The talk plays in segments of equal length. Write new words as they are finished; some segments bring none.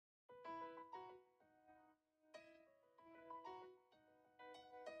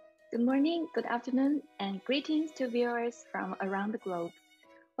Good morning, good afternoon, and greetings to viewers from around the globe.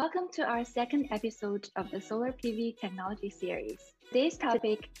 Welcome to our second episode of the Solar PV Technology Series. Today's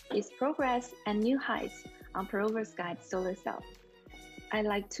topic is progress and new heights on Perovskite solar cell. I'd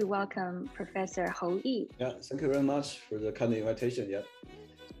like to welcome Professor Hou Yi. Yeah, thank you very much for the kind invitation.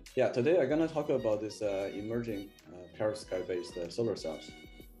 Today I'm going to talk about this emerging perovskite-based solar cells.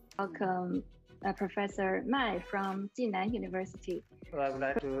 Welcome Professor Mai from Jinan University. I would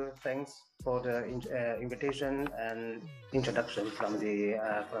like to thanks for the invitation and introduction from the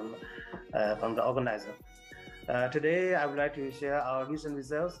organizer. Today, I would like to share our recent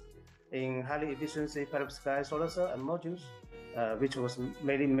results in highly efficiency perovskite solar cell and modules, which was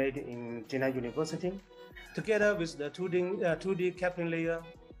mainly made in Jinan University. Together with the 2D capping layer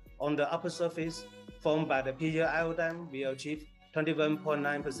on the upper surface formed by the PE iodine, we achieved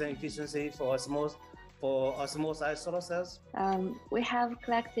 21.9% efficiency for a small size solar cells. We have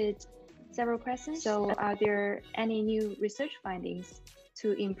collected several questions. So are there any new research findings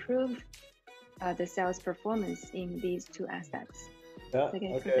to improve the cell's performance in these two aspects?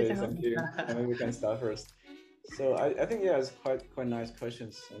 Okay, thank you. Maybe we can start first. So I think, it's quite nice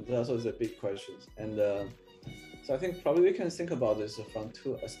questions, and also the big questions. And so I think probably we can think about this from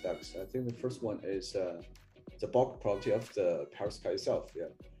two aspects. I think the first one is the bulk property of the perovskite itself,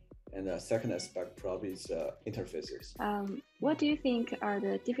 and the second aspect probably is interfaces. What do you think are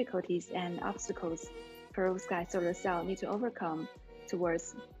the difficulties and obstacles perovskite solar cell need to overcome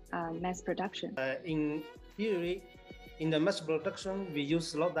towards mass production? In theory, in the mass production, we use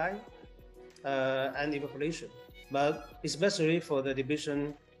slot die and evaporation, but especially for the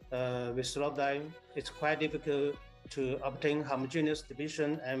division with slot die, it's quite difficult to obtain homogeneous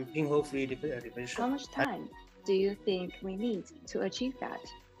division and pinhole-free division. How much time do you think we need to achieve that,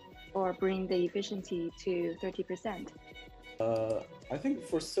 or bring the efficiency to 30%? I think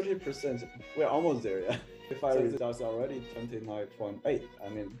for 30%, we're almost there. Yeah, if I that's already 29.8. I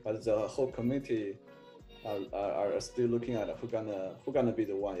mean, but the whole community are still looking at who gonna be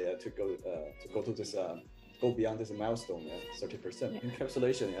the one to go to this go beyond this milestone, 30%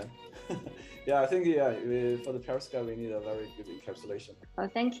 encapsulation. I think for the perovskite we need a very good encapsulation. Well,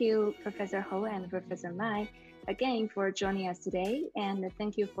 thank you, Professor Hou and Professor Mai, again for joining us today, and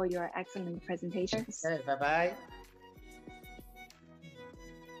thank you for your excellent presentation. Bye bye.